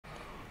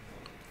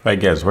Hi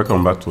guys,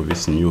 welcome back to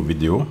this new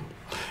video.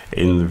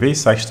 In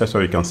this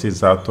architecture, you can see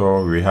that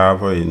we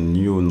have a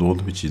new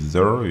node which is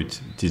there.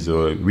 It is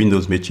a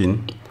Windows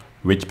machine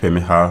which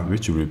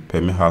will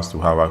permit us to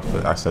have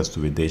access to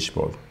the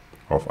dashboard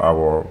of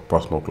our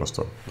Proxmox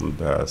cluster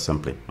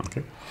simply.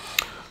 Okay,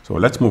 so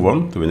let's move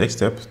on to the next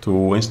step.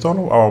 To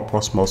install our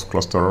Proxmox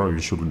cluster, you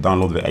should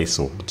download the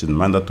ISO. It is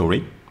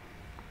mandatory.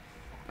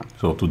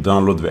 So to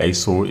download the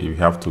ISO, you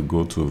have to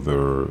go to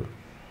the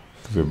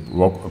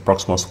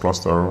Proxmox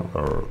cluster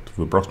or to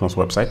the Proxmox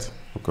website.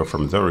 Okay,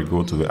 from there we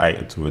go to the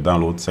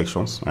download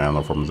sections,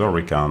 and from there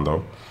we can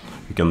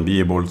be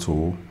able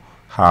to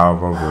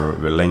have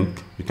the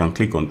link. You can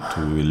click on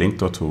to the link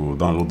to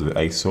download the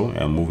ISO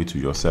and move it to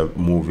yourself,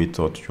 move it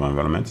to your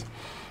environment.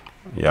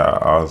 Yeah,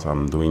 as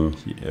I'm doing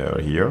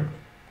here.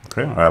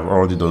 Okay, I have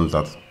already done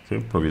that.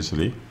 Okay,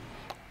 previously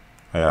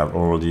I have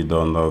already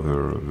done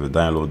the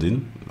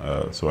downloading,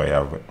 so I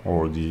have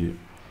already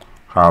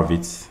have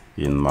it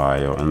in my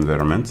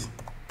environment.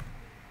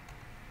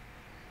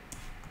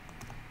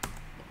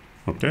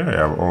 Okay, I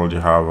have already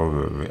have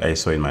the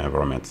ISO in my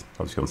environment,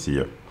 as you can see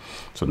here.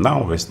 So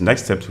now the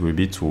next step will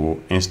be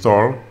to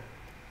install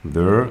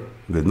the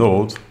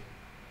node,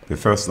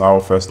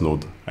 our first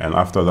node, and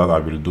after that I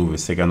will do the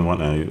second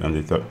one and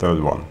the third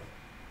one.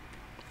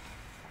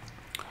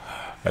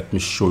 Let me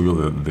show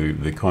you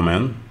the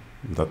command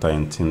that I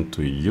intend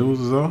to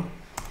use.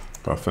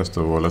 But first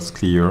of all, let's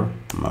clear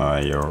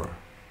my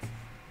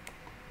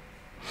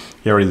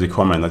here is the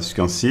command. As you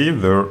can see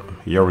there,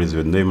 here is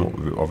the name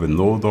of the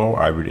node.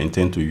 I will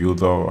intend to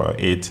use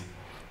 8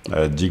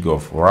 gig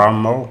of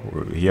RAM.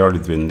 Here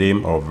is the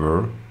name of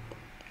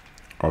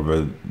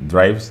the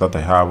drives that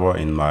I have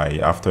in my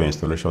after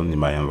installation in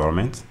my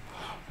environment.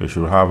 I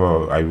will have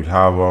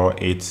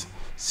 8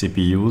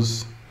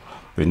 CPUs.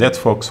 The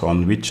networks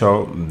on which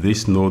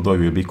this node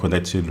will be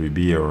connected will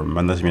be a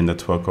management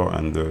network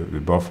and the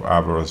both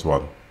other as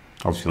well,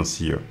 as you can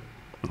see here.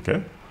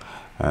 Okay,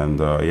 and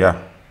yeah,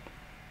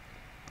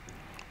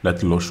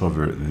 let's launch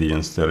over the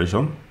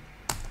installation.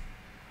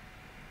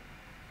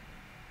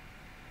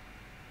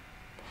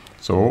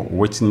 So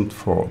waiting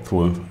for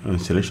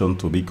installation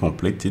to be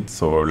completed.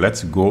 So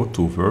let's go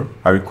to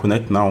I will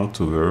connect now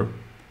to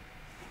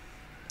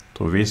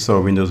this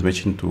Windows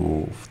machine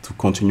to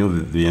continue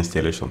the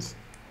installations.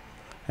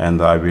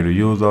 And I will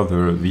use the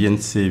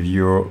VNC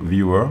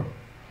viewer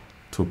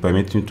to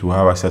permit me to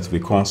have access to the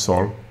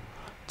console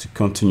to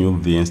continue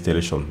the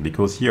installation.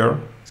 Because here,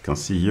 as you can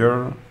see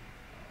here,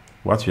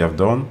 what we have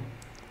done,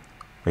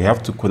 we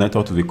have to connect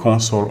out to the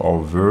console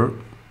of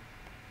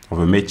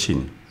the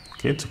machine,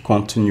 okay, to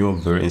continue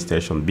the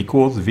installation.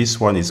 Because this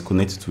one is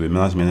connected to the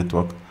management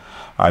network,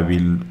 I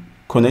will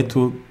connect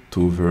to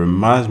the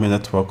management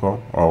network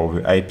or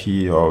the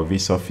IP or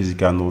this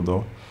physical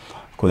node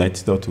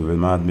connected to the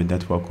management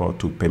network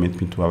to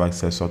permit me to have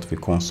access to the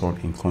console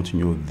and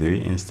continue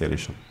the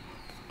installation.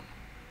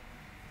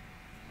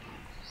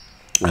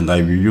 And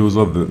I will use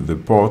the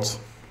port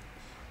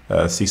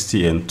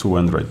 60 and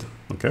 200.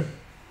 Okay,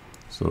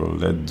 so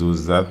let's do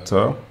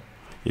that.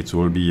 It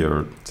will be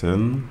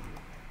 10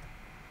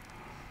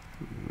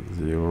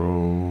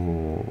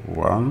 0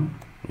 1,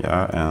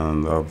 yeah,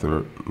 and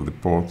the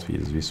port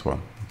is this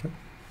one. Okay,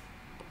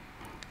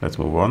 let's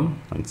move on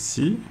and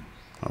see.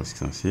 As you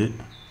can see,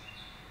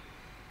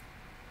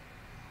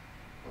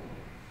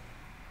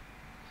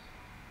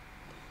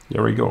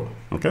 here we go.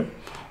 Okay,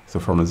 so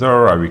from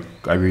there I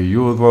will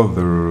use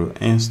the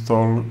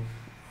install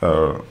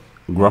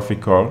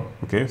graphical.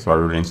 Okay, so I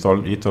will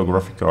install it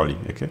graphically.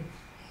 Okay,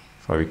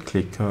 so I will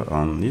click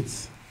on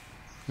it.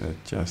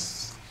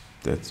 Just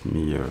let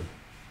me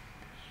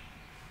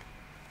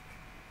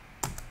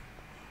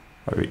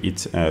I will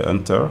hit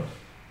enter.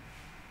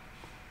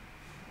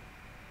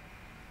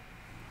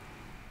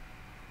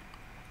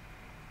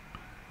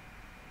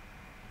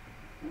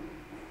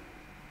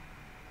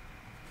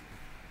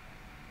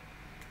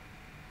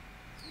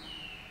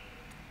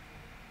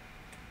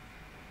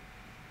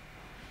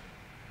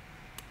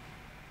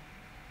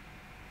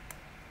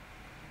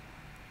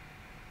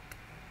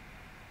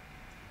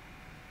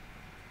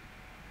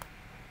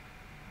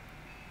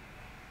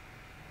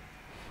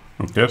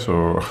 Okay,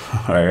 so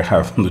I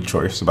have no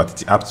choice, but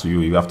it's up to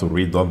you. You have to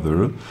read all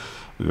the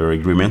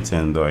agreement,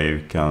 and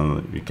you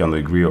can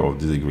agree or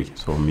disagree.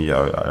 So me,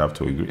 I have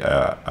to agree.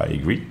 I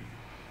agree.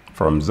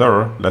 From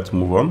there, let's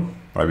move on.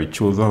 I will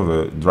choose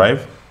the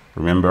drive.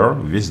 Remember,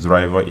 this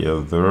driver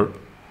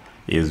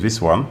is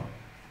this one.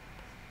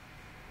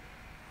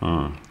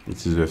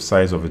 It is the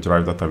size of the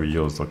drive that I will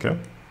use. Okay,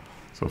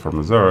 so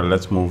from there,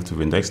 let's move to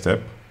the next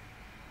step.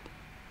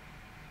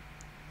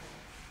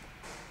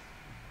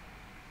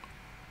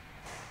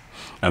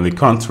 And the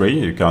country,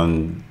 you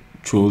can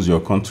choose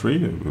your country.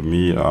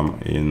 Me, I'm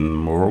in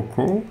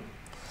Morocco,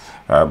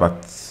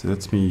 but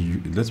let me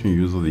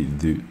use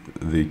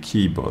the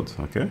keyboard,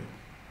 okay?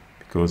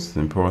 Because it's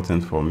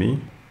important for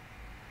me.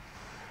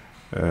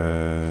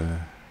 Let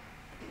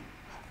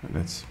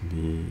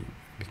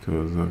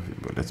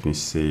me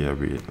say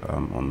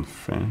I'm on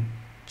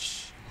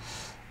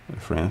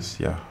France,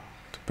 yeah,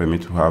 to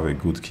permit to have a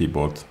good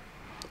keyboard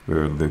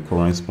with the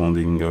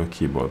corresponding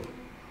keyboard.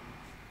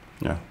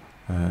 Yeah.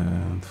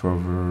 And for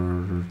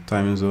the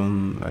time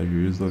zone, I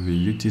use the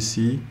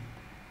UTC.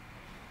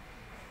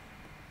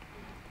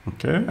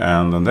 Okay,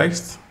 and the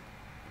next,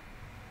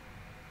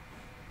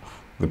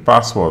 the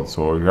password.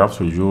 So you have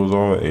to use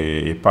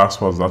a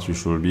password that you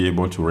should be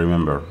able to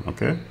remember.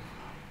 Okay,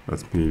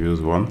 let me use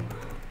one.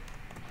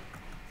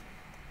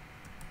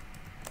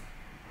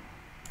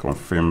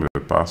 Confirm the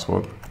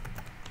password.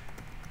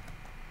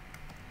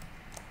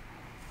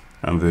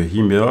 And the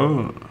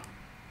email.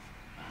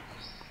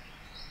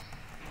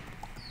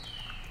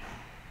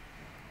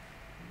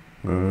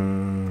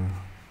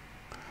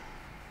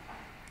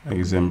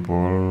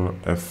 Example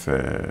F.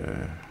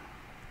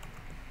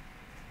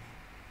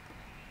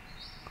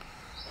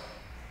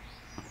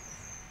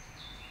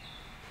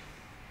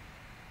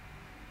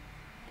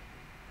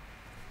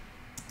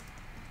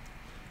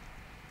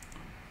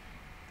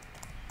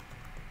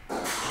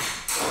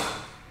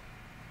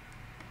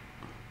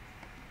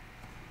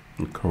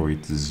 Call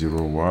it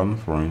 01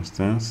 for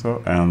instance,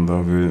 and the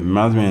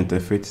management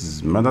interface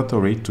is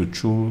mandatory to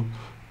choose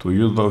to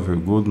use of a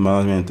good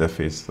management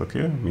interface.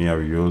 Okay, me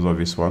have use of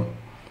this one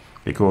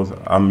because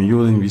I'm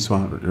using this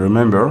one.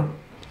 Remember,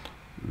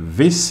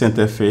 this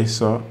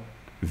interface,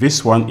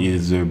 this one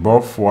is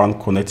both one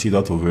connected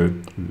to the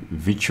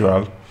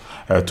virtual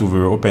to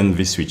the open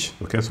vSwitch.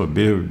 Okay, so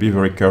be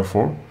very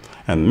careful.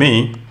 And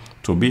me,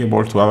 to be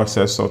able to have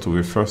access to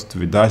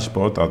the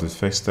dashboard at the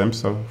first step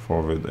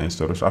for the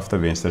installation, after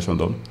the installation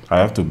done, I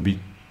have to be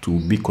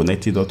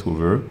connected to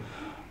the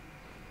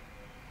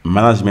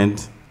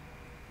management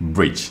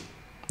bridge.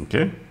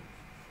 Okay,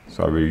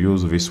 so I will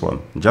use this one.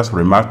 Just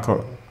remark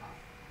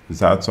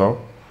that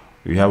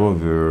we have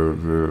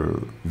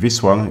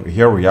this one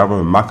here. We have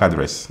a MAC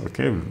address.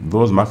 Okay,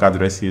 those MAC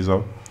addresses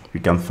you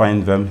can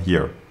find them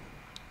here.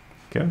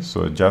 Okay,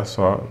 so just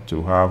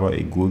to have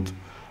a good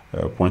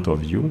point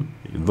of view,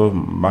 those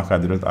MAC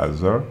address are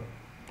there.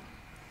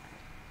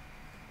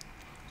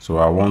 So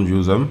I won't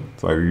use them.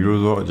 So I will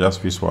use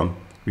just this one,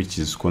 which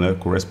is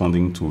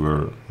corresponding to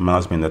the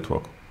management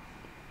network.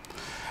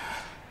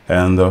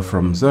 And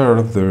from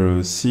there,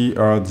 the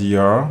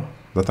CRDR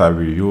that I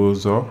will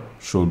use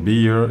should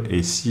be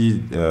a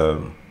C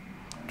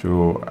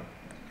to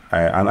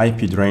an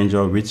IP range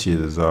which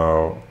is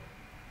on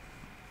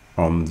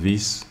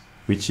this,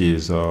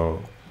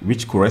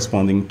 which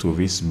corresponding to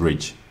this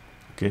bridge.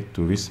 Okay,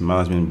 to this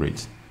management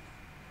bridge.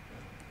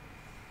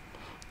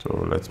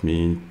 So let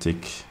me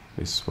take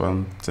this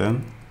one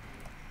 10.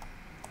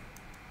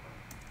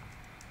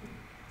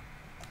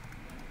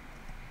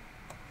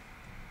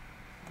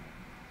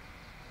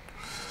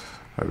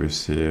 I will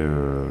say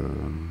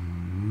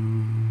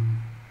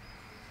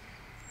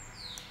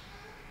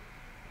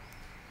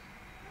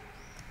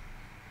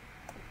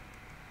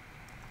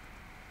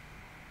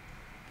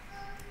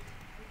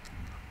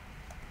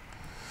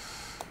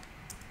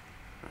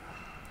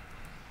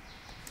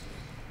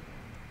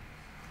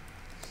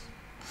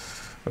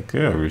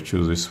okay, I will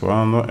choose this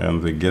one,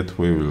 and the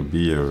gateway will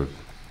be yeah,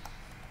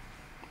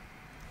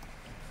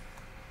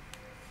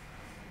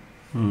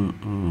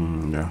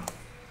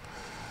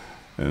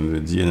 and the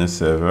DNS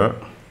server.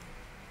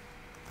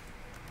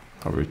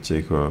 I will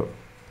take the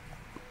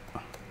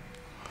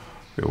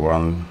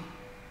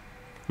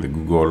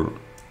Google.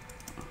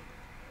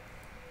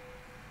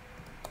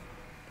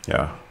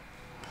 Yeah.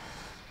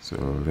 So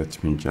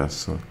let me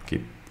just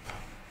keep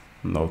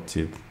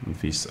noted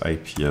this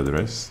IP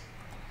address.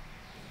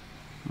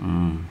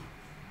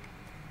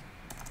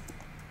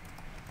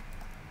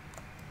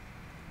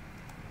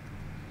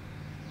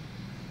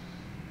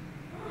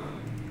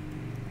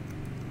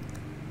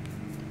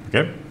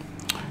 Okay,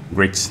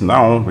 great.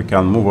 Now we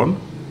can move on.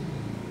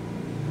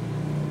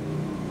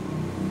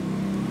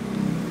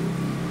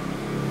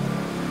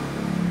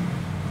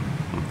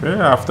 Okay,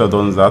 after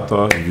done that,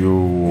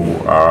 you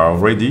are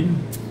ready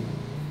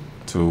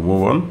to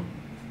move on.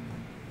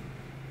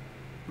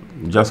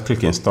 Just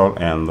click install,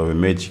 and the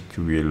magic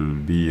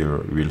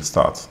will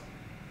start.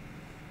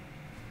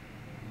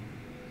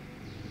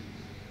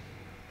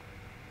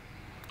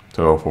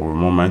 So for the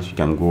moment, you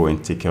can go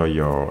and take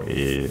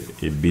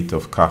a bit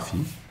of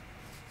coffee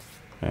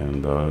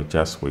and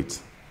just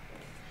wait.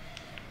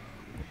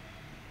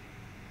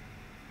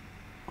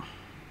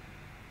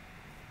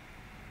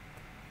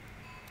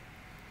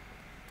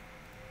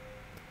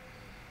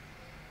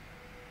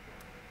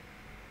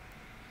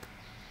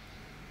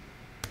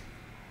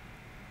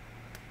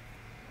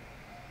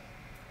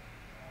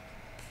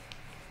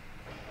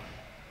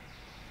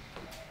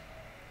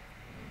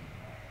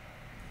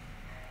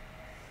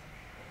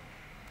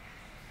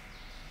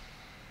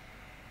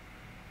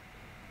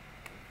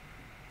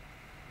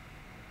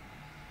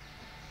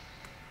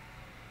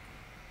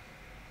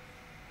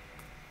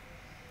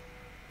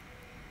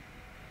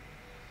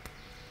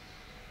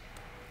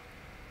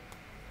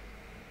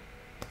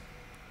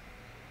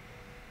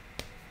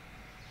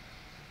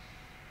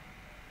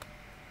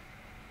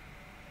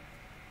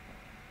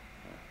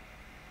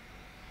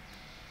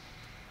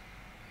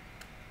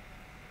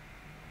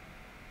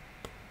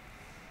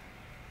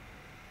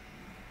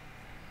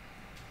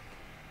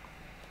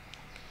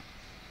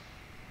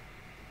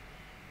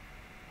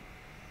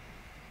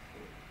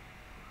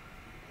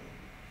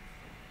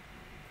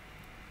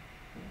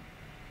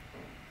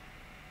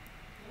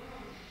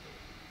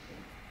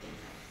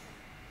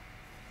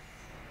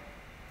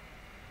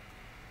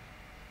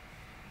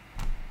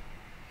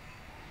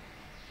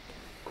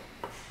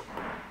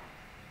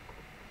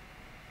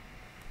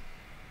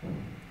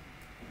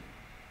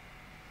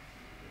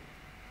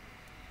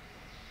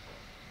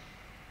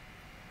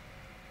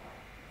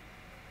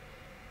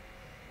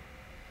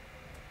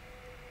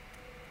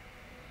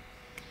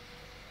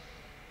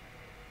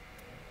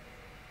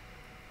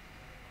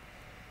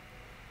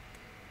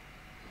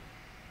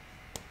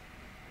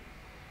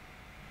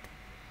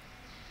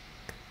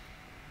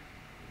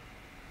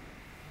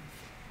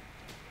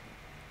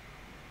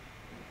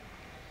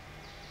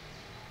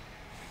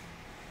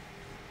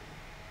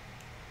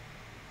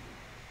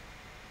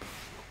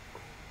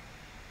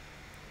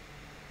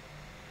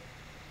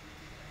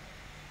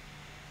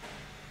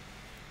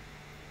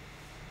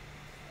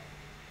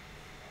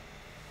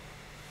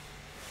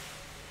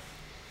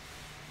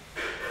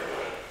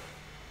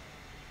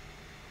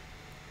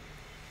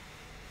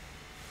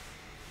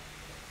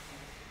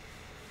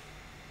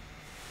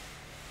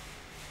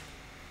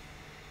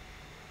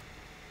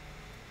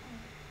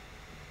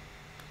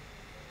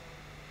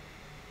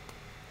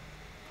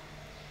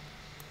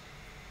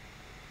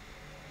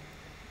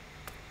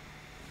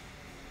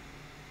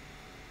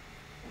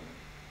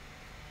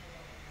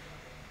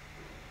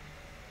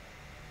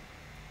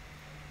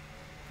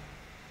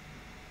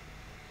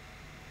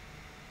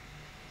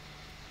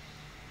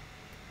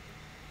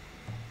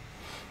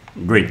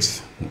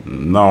 Great.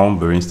 Now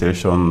the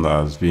installation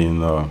has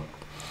been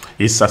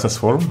is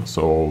successful,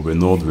 so the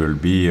node will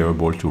be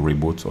able to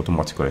reboot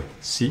automatically.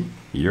 See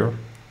here.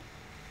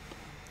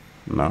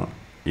 Now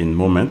in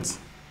moment.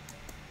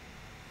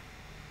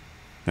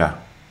 Yeah.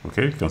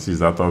 Okay, you can see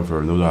that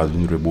the node has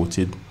been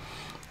rebooted.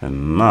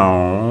 And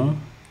now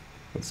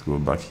let's go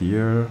back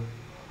here.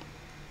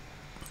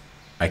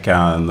 I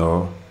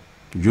can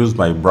use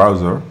my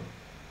browser.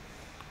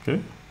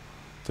 Okay,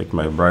 take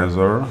my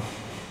browser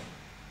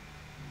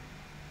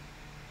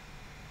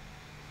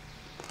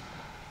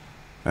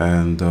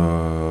and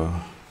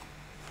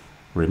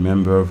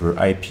remember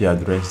the IP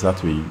address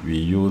that we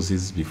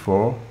used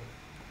before.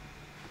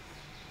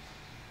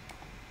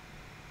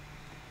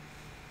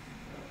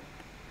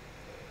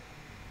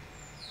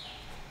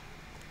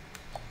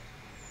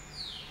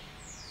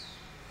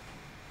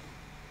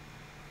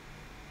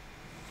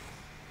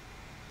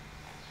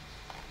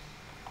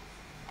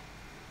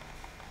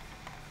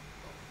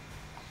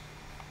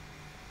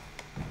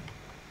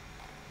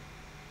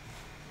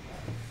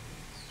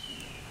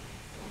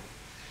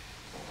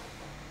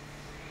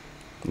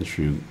 If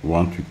you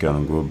want, you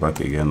can go back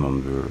again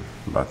on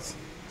but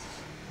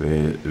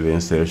the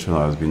installation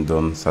has been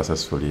done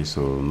successfully,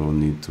 so no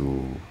need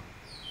to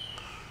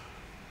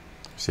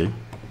see.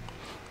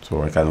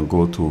 So I can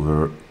go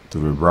to the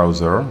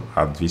browser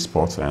at this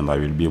port and I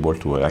will be able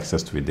to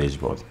access to the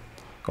dashboard,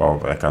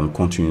 or I can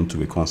continue to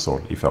the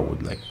console if I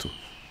would like to.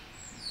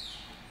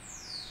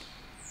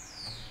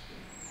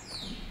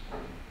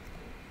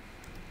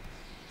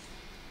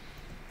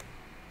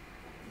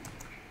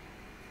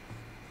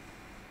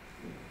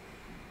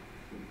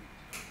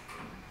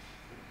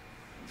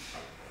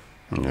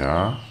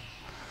 Yeah,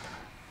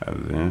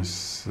 and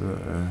this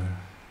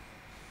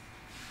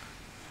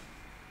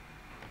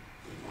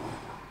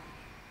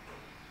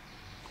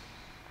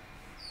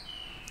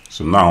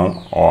so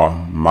now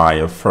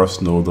my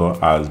first node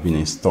has been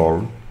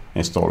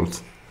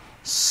installed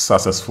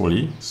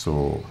successfully.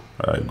 So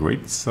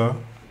great,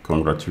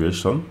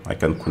 congratulations. I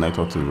can connect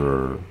to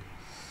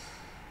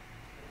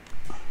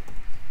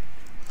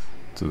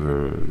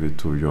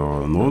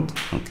your node.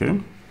 Okay.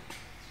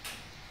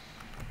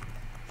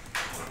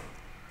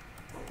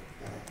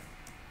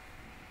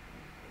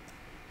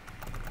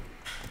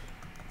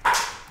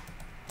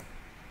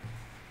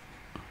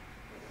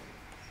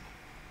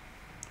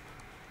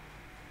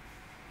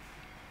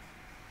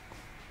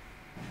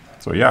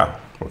 So yeah,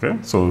 okay.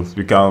 So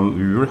we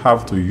will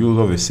have to use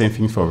all the same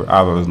thing for the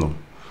others node.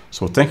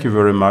 So thank you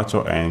very much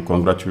and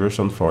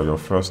congratulations for your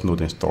first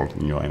node installed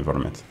in your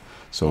environment.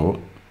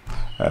 So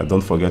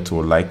don't forget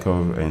to like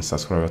and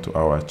subscribe to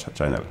our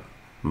channel.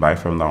 Bye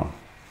for now.